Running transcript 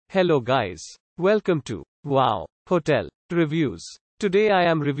Hello guys. Welcome to Wow Hotel Reviews. Today I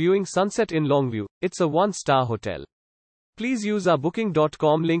am reviewing Sunset Inn Longview. It's a 1-star hotel. Please use our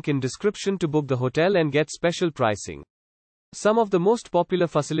booking.com link in description to book the hotel and get special pricing. Some of the most popular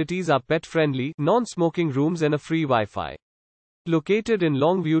facilities are pet-friendly, non-smoking rooms and a free Wi-Fi. Located in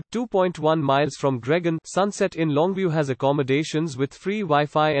Longview, 2.1 miles from Greggton, Sunset Inn Longview has accommodations with free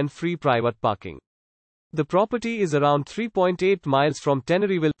Wi-Fi and free private parking. The property is around 3.8 miles from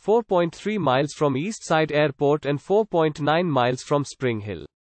Teneryville, 4.3 miles from East Side Airport and 4.9 miles from Spring Hill.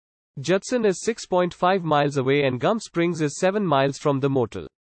 Judson is 6.5 miles away and Gum Springs is 7 miles from the motel.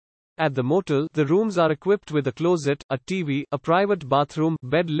 At the motel, the rooms are equipped with a closet, a TV, a private bathroom,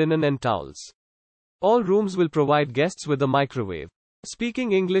 bed linen and towels. All rooms will provide guests with a microwave.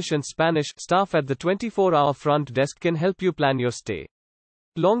 Speaking English and Spanish, staff at the 24-hour front desk can help you plan your stay.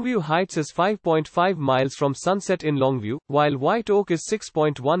 Longview Heights is 5.5 miles from Sunset Inn Longview, while White Oak is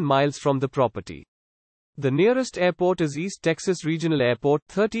 6.1 miles from the property. The nearest airport is East Texas Regional Airport,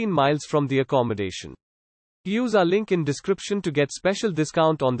 13 miles from the accommodation. Use our link in description to get special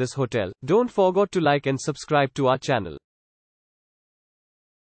discount on this hotel. Don't forget to like and subscribe to our channel.